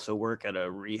 I also work at a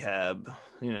rehab,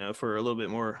 you know, for a little bit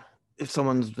more. If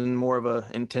someone's been more of a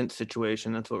intense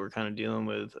situation, that's what we're kind of dealing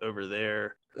with over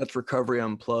there. That's Recovery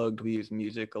Unplugged. We use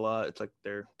music a lot. It's like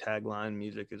their tagline,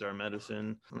 music is our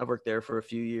medicine. I've worked there for a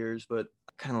few years, but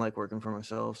kind of like working for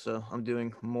myself, so I'm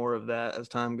doing more of that as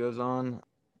time goes on.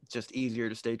 It's just easier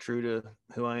to stay true to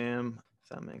who I am, if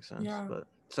that makes sense. Yeah. But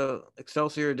so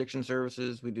Excelsior Addiction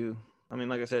Services, we do, I mean,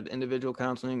 like I said, individual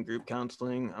counseling, group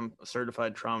counseling. I'm a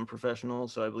certified trauma professional,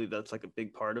 so I believe that's like a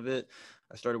big part of it.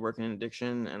 I started working in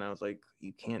addiction and I was like,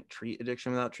 you can't treat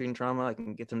addiction without treating trauma. I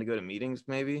can get them to go to meetings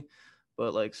maybe,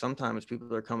 but like sometimes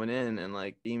people are coming in and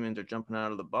like demons are jumping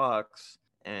out of the box,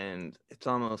 and it's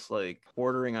almost like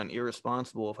bordering on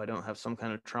irresponsible if I don't have some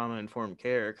kind of trauma informed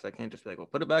care, because I can't just be like, well,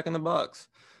 put it back in the box.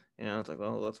 You know, it's like,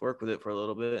 well, let's work with it for a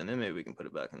little bit and then maybe we can put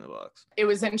it back in the box. It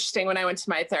was interesting when I went to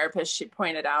my therapist, she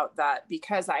pointed out that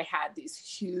because I had these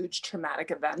huge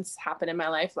traumatic events happen in my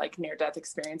life, like near-death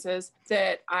experiences,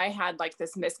 that I had like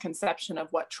this misconception of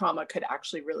what trauma could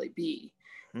actually really be.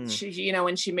 She, you know,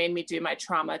 when she made me do my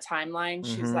trauma timeline,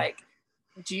 she's like,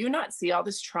 do you not see all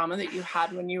this trauma that you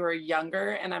had when you were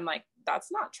younger? And I'm like,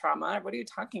 that's not trauma. What are you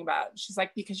talking about? She's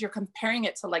like, because you're comparing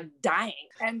it to like dying.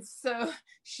 And so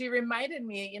she reminded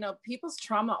me, you know, people's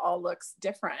trauma all looks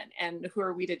different. And who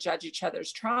are we to judge each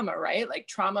other's trauma, right? Like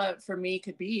trauma for me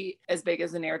could be as big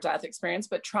as a near-death experience,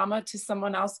 but trauma to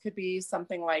someone else could be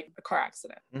something like a car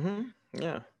accident.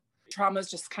 Yeah. Trauma is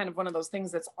just kind of one of those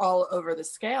things that's all over the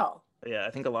scale. Yeah,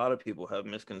 I think a lot of people have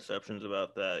misconceptions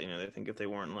about that. You know, they think if they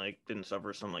weren't like, didn't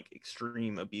suffer some like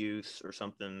extreme abuse or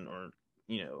something, or,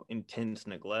 you know, intense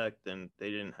neglect, then they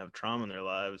didn't have trauma in their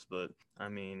lives. But I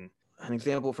mean, an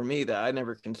example for me that I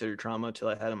never considered trauma until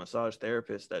I had a massage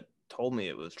therapist that told me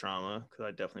it was trauma, because I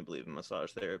definitely believe in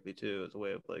massage therapy too as a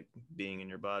way of like being in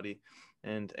your body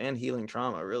and healing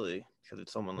trauma, really, because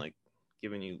it's someone like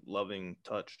giving you loving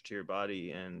touch to your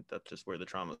body, and that's just where the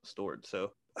trauma is stored.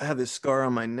 So I have this scar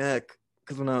on my neck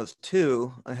because when I was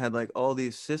 2, I had like all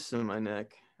these cysts in my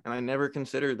neck, and I never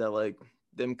considered that like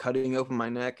them cutting open my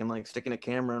neck and like sticking a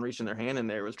camera and reaching their hand in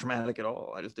there was traumatic at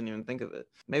all. I just didn't even think of it.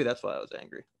 Maybe that's why I was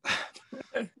angry.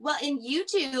 Well, and you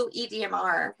do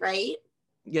EDMR, right?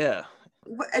 Yeah.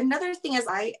 Another thing is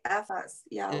IFS.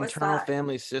 Yeah. Internal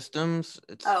family systems.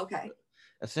 It's okay.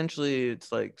 Essentially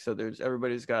it's like, so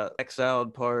everybody's got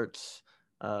exiled parts,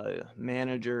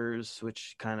 managers,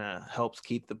 which kind of helps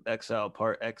keep the exiled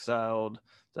part exiled.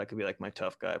 So that could be like my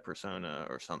tough guy persona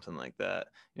or something like that.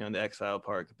 You know, the exiled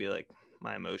part could be like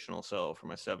my emotional self or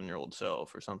my 7-year-old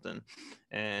self or something.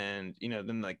 And, you know,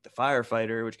 then like the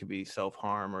firefighter, which could be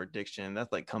self-harm or addiction,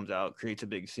 that like comes out, creates a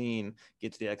big scene,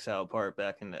 gets the exiled part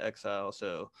back into exile.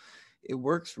 So It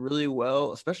works really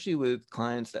well, especially with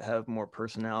clients that have more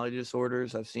personality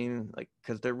disorders. I've seen, like,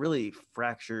 because they're really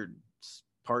fractured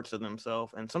parts of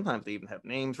themselves, and sometimes they even have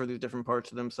names for these different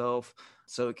parts of themselves.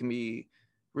 So it can be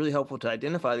really helpful to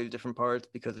identify these different parts,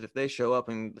 because if they show up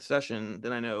in the session,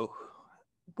 then I know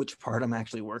which part I'm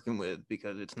actually working with,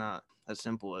 because it's not as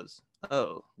simple as,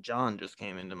 oh, John just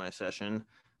came into my session,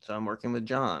 so I'm working with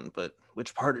John, but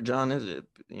which part of John is it?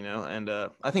 And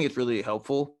I think it's really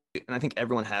helpful. And I think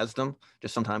everyone has them.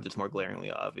 Just sometimes it's more glaringly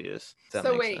obvious.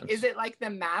 So wait, is it like the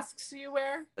masks you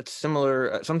wear? It's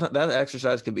similar. Sometimes that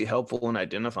exercise could be helpful in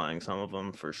identifying some of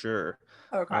them for sure.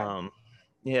 Okay.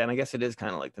 Yeah, and I guess it is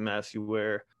kind of like the mask you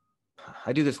wear.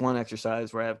 I do this one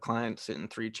exercise where I have clients sit in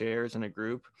 3 chairs in a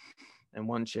group, and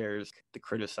one chair is the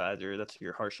criticizer. That's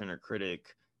your harsh inner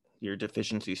critic, your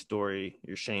deficiency story,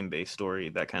 your shame-based story,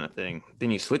 that kind of thing.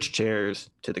 Then you switch chairs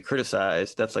to the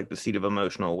criticize. That's like the seat of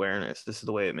emotional awareness. This is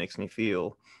the way it makes me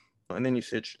feel. And then you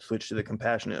switch to the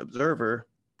compassionate observer,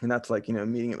 and that's like,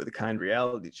 meeting it with a kind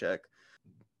reality check.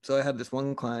 So I had this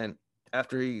one client,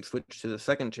 after he switched to the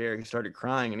second chair, he started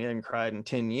crying, and he hadn't cried in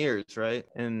 10 years, right?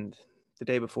 And the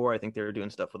day before, I think they were doing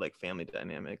stuff with like family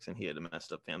dynamics, and he had a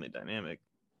messed up family dynamic,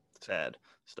 sad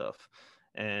stuff.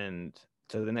 And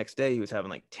so the next day he was having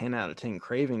like 10 out of 10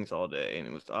 cravings all day. And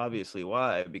it was obviously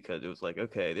why, because it was like,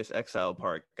 okay, this exile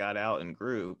part got out in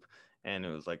group, and it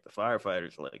was like the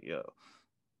firefighters were like, yo,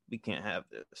 we can't have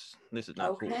this. This is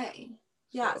not cool. Okay.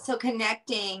 Yeah. So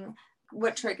connecting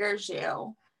what triggers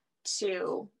you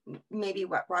to maybe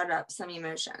what brought up some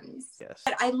emotions. Yes.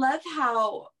 But I love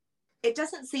how it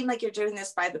doesn't seem like you're doing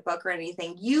this by the book or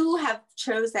anything. You have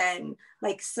chosen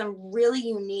like some really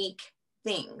unique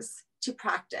things to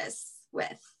practice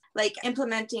with, like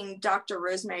implementing Dr.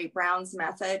 Rosemary Brown's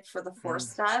method for the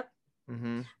 4-step.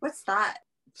 Mm-hmm. What's that?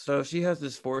 So she has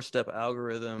this 4-step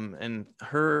algorithm, and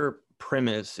her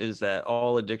premise is that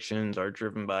all addictions are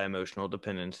driven by emotional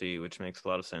dependency, which makes a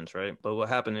lot of sense, right? But what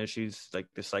happened is, she's like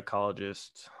this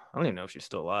psychologist. I don't even know if she's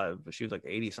still alive, but she was like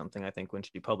 80 something, I think, when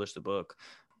she published the book,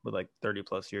 with like 30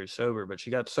 plus years sober. But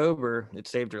she got sober, it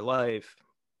saved her life.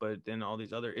 But then all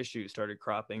these other issues started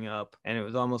cropping up, and it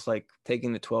was almost like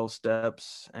taking the 12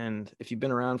 steps. And if you've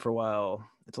been around for a while,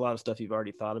 it's a lot of stuff you've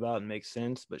already thought about and makes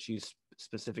sense, but she's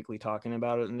specifically talking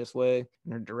about it in this way,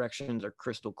 and her directions are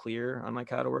crystal clear on like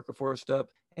how to work a 4-step.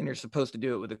 And you're supposed to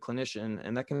do it with a clinician,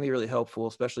 and that can be really helpful,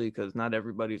 especially because not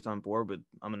everybody's on board with,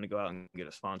 I'm going to go out and get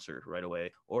a sponsor right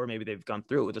away, or maybe they've gone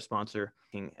through it with a sponsor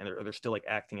and they're still like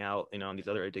acting out, on these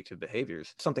other addictive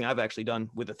behaviors. Something I've actually done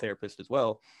with a therapist as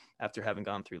well, after having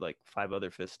gone through like 5 other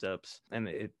 5th steps, and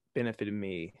it benefited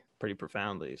me pretty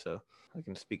profoundly. So I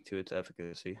can speak to its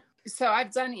efficacy. So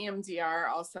I've done EMDR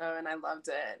also, and I loved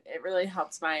it. It really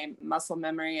helps my muscle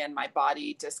memory and my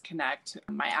body disconnect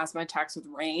my asthma attacks with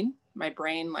rain. My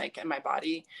brain, and my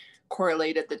body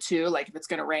correlated the two. Like, if it's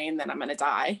going to rain, then I'm going to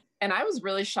die. And I was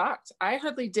really shocked. I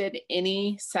hardly did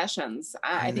any sessions.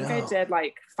 I think I did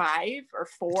like 5 or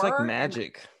 4. It's like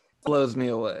magic. Blows me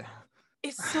away.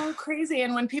 It's so crazy.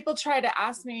 And when people try to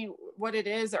ask me what it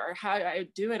is or how I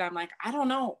do it, I'm like, I don't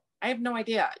know. I have no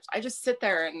idea. I just sit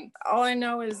there, and all I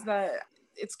know is that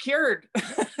it's cured.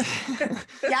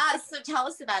 Yeah. So tell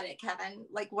us about it, Kevin.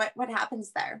 Like what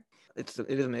happens there? It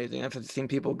is amazing. I've seen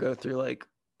people go through like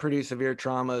pretty severe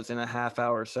traumas in a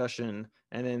half-hour session,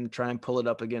 and then try and pull it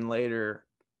up again later,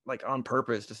 like on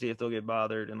purpose, to see if they'll get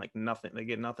bothered, and like nothing, they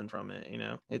get nothing from it.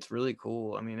 It's really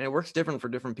cool. I mean, it works different for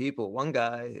different people. One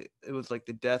guy, it was like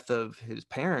the death of his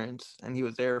parents, and he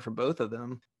was there for both of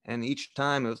them. And each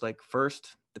time it was like,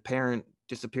 first the parent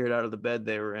disappeared out of the bed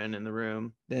they were in the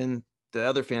room. Then the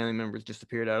other family members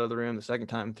disappeared out of the room the second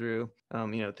time through,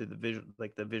 through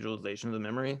the visualization of the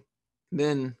memory.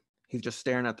 Then he's just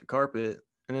staring at the carpet,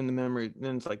 and then the memory,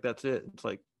 then it's like, that's it. It's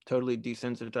like totally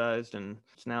desensitized, and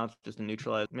it's just a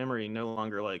neutralized memory, no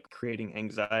longer like creating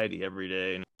anxiety every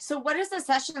day. So what does the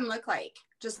session look like,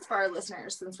 just for our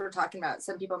listeners, since we're talking about,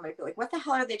 some people might be like, what the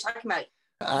hell are they talking about?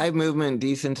 Eye movement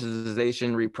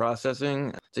desensitization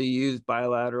reprocessing. So you use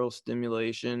bilateral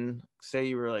stimulation. Say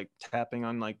you were like tapping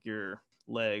on like your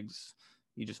legs,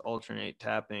 you just alternate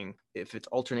tapping. If it's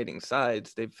alternating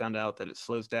sides, they've found out that it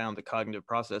slows down the cognitive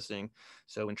processing.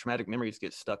 So when traumatic memories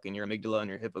get stuck in your amygdala and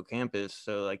your hippocampus,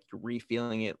 so like you're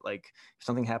refeeling it, like if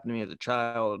something happened to me as a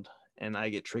child and I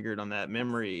get triggered on that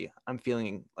memory, I'm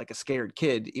feeling like a scared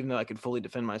kid, even though I could fully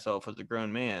defend myself as a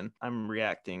grown man. I'm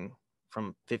reacting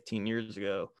from 15 years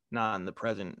ago, not in the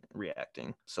present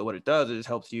reacting. So what it does is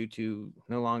helps you to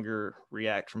no longer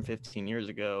react from 15 years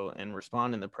ago and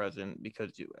respond in the present,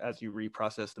 because as you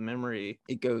reprocess the memory,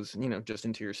 it goes, just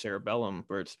into your cerebellum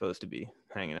where it's supposed to be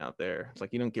hanging out there. It's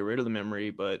like you don't get rid of the memory,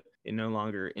 but it no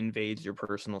longer invades your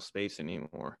personal space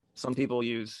anymore. Some people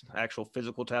use actual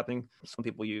physical tapping. Some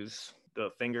people use the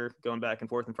finger going back and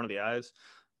forth in front of the eyes,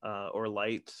 or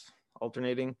lights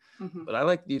alternating. Mm-hmm. But I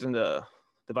like using the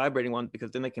vibrating ones,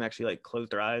 because then they can actually like close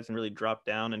their eyes and really drop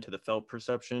down into the felt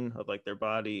perception of like their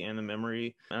body and the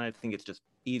memory. And I think it's just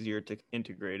easier to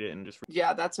integrate it and just.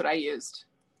 Yeah, that's what I used.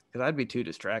 Because I'd be too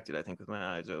distracted, I think, with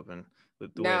my eyes open.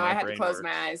 With the way I had brain to close works.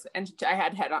 my eyes, and I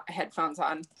had headphones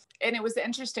on. And it was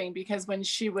interesting because when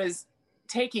she was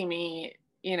taking me,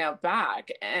 back,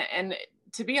 and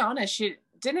to be honest, she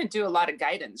didn't do a lot of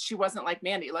guidance. She wasn't like,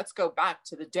 Mandy, let's go back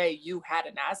to the day you had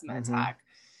an asthma attack.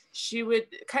 She would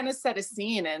kind of set a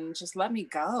scene and just let me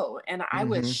go. And I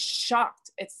was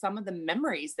shocked at some of the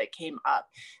memories that came up.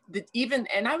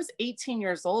 And I was 18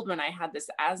 years old when I had this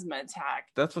asthma attack.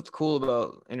 That's what's cool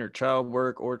about inner child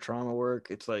work or trauma work.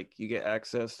 It's like you get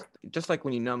access, just like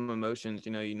when you numb emotions,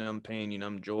 you numb pain, you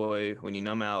numb joy. When you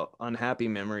numb out unhappy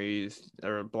memories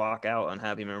or block out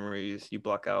unhappy memories, you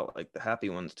block out like the happy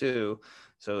ones too.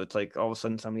 So it's like all of a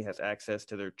sudden somebody has access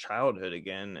to their childhood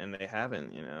again, and they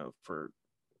haven't, for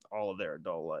all of their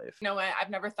adult life. I've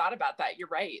never thought about that. You're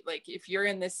right. Like if you're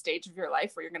in this stage of your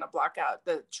life where you're going to block out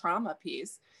the trauma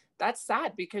piece, that's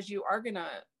sad, because you are going to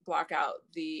block out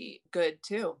the good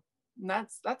too. And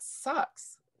that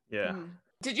sucks. Yeah.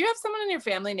 Did you have someone in your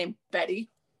family named Betty?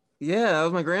 Yeah, that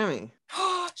was my Grammy.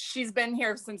 She's been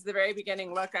here since the very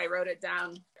beginning. Look, I wrote it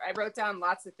down. I wrote down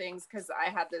lots of things because I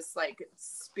had this like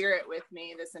spirit with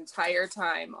me this entire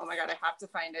time. Oh my God, I have to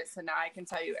find it. So now I can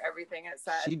tell you everything it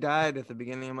said. She died at the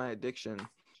beginning of my addiction.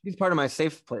 She's part of my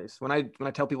safe place. When I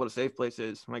tell people what a safe place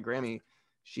is, my Grammy,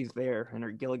 she's there in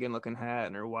her Gilligan looking hat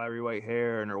and her wiry white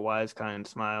hair and her wise kind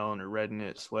smile and her red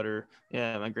knit sweater.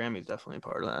 Yeah, my Grammy's definitely a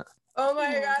part of that. Oh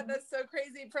my God, that's so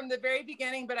crazy from the very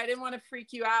beginning, but I didn't want to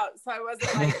freak you out. So I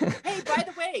wasn't like, hey, by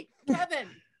the way, Kevin,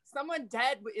 someone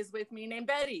dead is with me named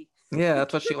Betty. Yeah,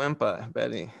 that's what she went by,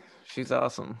 Betty. She's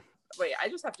awesome. Wait, I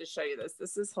just have to show you this.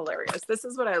 This is hilarious. This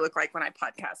is what I look like when I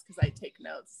podcast because I take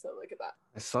notes. So look at that.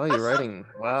 I saw you writing.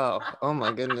 Wow. Oh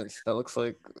my goodness. That looks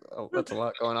like that's a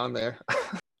lot going on there.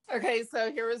 Okay, so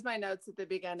here was my notes at the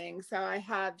beginning. So I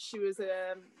had she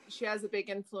has a big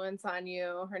influence on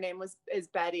you. Her name is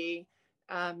Betty.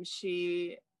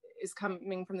 She is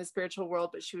coming from the spiritual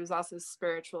world, but she was also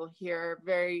spiritual here.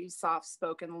 Very soft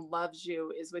spoken, loves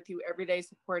you, is with you every day,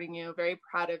 supporting you. Very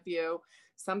proud of you.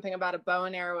 Something about a bow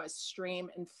and arrow, a stream,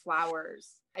 and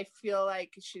flowers. I feel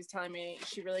like she's telling me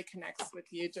she really connects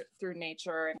with you through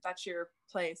nature, and that's your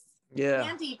place. Yeah.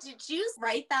 Andy, did you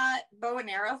write that bow and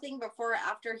arrow thing before or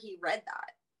after he read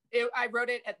that? I wrote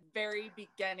it at the very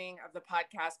beginning of the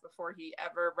podcast before he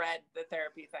ever read the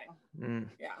therapy thing.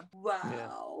 Yeah. Wow.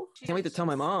 Yeah. Can't wait to tell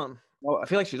my mom. Oh, I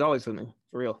feel like she's always with me,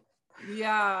 for real.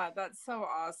 Yeah, that's so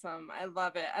awesome. I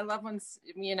love it. I love when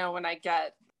I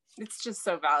get, it's just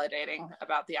so validating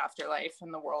about the afterlife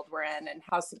and the world we're in and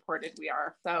how supported we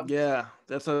are. So yeah,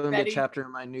 that's a Betty, big chapter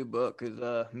in my new book is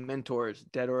mentors,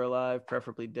 dead or alive,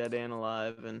 preferably dead and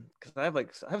alive. And because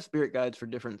I have spirit guides for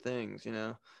different things,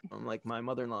 I'm like, my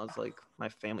mother-in-law is like my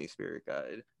family spirit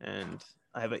guide, and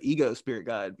I have an ego spirit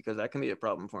guide because that can be a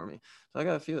problem for me. So I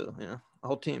got a few, a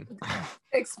whole team.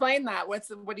 Explain that. What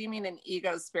do you mean an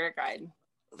ego spirit guide?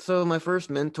 So my first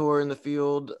mentor in the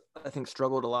field, I think,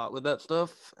 struggled a lot with that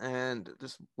stuff. And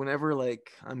just whenever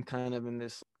like I'm kind of in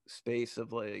this space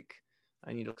of like,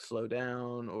 I need to slow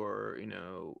down or,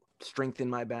 strengthen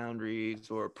my boundaries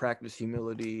or practice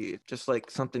humility, just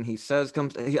like something he says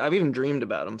I've even dreamed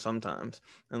about him sometimes.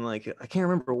 And like, I can't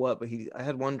remember what, but I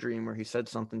had one dream where he said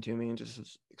something to me and just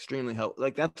was extremely helpful.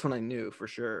 Like that's when I knew for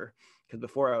sure. Because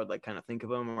before I would like kind of think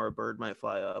of him, or a bird might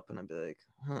fly up and I'd be like,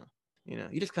 huh.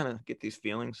 You just kind of get these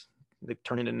feelings. They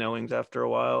turn into knowings after a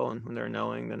while, and when they're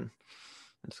knowing, then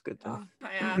it's a good thing.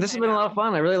 This has been a lot of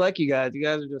fun. I really like you guys. You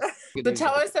guys are just good. So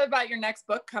tell us about your next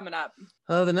book coming up.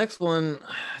 The next one,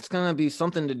 it's going to be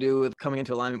something to do with coming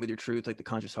into alignment with your truth, like the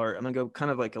conscious heart. I'm going to go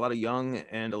kind of like a lot of Jung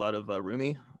and a lot of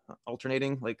Rumi,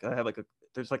 alternating. Like I have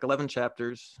there's like 11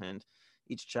 chapters, and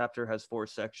each chapter has 4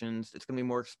 sections. It's going to be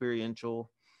more experiential.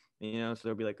 So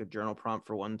there'll be like a journal prompt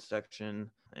for one section,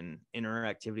 an inner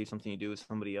activity, something you do with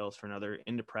somebody else for another,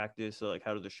 into practice. So like,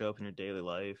 how does it show up in your daily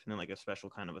life? And then like a special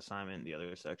kind of assignment in the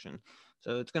other section.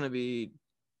 So it's kind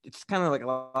of like a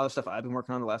lot of stuff I've been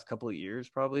working on the last couple of years,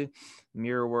 probably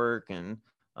mirror work and,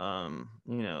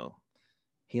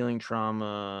 healing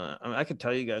trauma. I mean, I could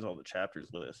tell you guys all the chapters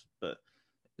list, but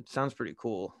it sounds pretty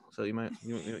cool. So you want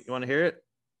to hear it?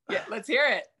 Yeah, let's hear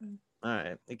it. All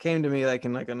right. It came to me like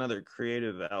in like another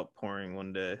creative outpouring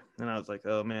one day. And I was like,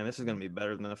 oh man, this is going to be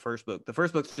better than the first book. The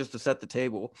first book's just to set the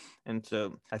table. And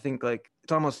so I think like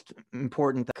it's almost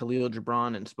important that Khalil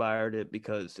Gibran inspired it,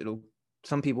 because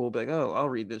some people will be like, oh, I'll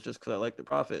read this just because I like the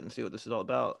Prophet and see what this is all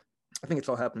about. I think it's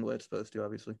all happened the way it's supposed to,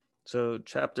 obviously. So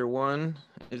chapter 1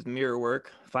 is mirror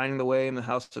work, finding the way in the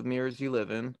house of mirrors you live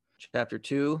in. Chapter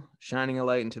 2, shining a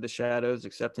light into the shadows,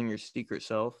 accepting your secret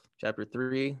self. Chapter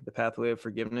 3, the pathway of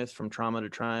forgiveness from trauma to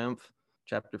triumph.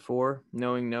 Chapter 4,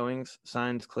 knowing knowings,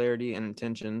 signs, clarity, and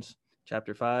intentions.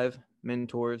 Chapter 5,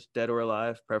 mentors, dead or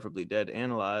alive, preferably dead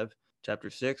and alive.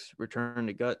 Chapter 6, return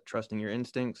to gut, trusting your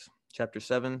instincts. Chapter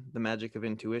 7, the magic of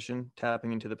intuition,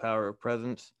 tapping into the power of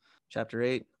presence. Chapter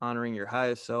 8, honoring your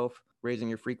highest self, raising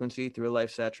your frequency through a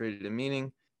life saturated in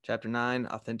meaning. Chapter 9,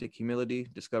 authentic humility,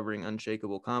 discovering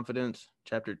unshakable confidence.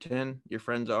 Chapter 10, your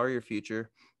friends are your future,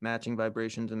 matching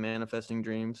vibrations and manifesting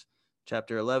dreams.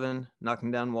 Chapter 11, knocking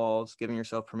down walls, giving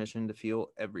yourself permission to feel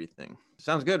everything.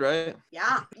 Sounds good, right?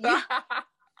 Yeah.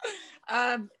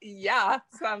 Yeah,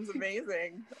 sounds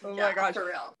amazing. Oh Yeah, my gosh. for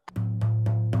real.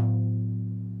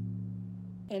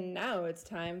 And now it's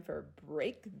time for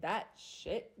Break That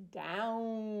Shit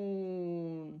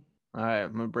Down. All right,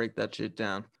 I'm going to break that shit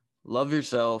down. Love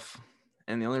yourself,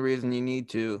 and the only reason you need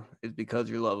to is because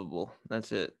you're lovable.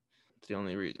 That's it. It's the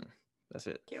only reason. That's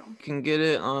it. Thank you. You can get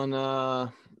it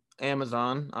on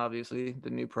Amazon, obviously, The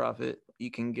New Prophet.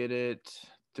 You can get it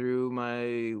through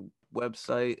my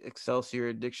website, Excelsior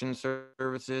Addiction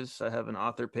Services. I have an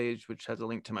author page, which has a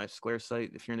link to my Square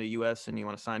site if you're in the US and you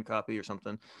want a signed copy or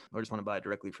something, or just want to buy it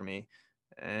directly from me.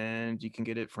 And you can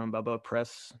get it from Baba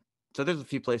Press. So there's a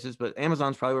few places, but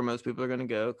Amazon's probably where most people are going to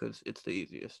go because it's the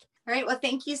easiest. All right. Well,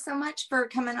 thank you so much for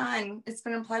coming on. It's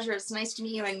been a pleasure. It's nice to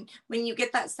meet you. And when you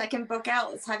get that second book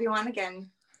out, let's have you on again.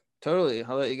 Totally.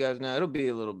 I'll let you guys know. It'll be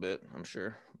a little bit, I'm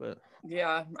sure. But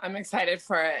Yeah, I'm excited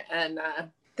for it. And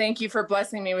thank you for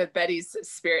blessing me with Betty's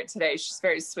spirit today. She's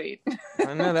very sweet.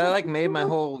 I know that like made my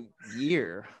whole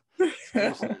year.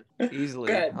 Easily.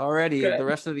 Good. Already, Good. the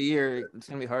rest of the year, it's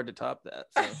going to be hard to top that.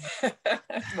 So.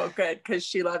 Well, good, because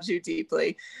she loves you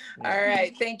deeply. Yeah. All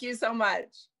right. Thank you so much.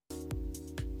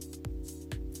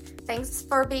 Thanks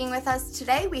for being with us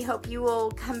today. We hope you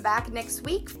will come back next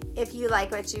week. If you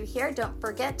like what you hear, don't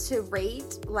forget to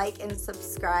rate, like, and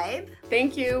subscribe.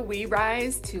 Thank you. We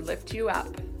rise to lift you up.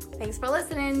 Thanks for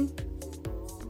listening.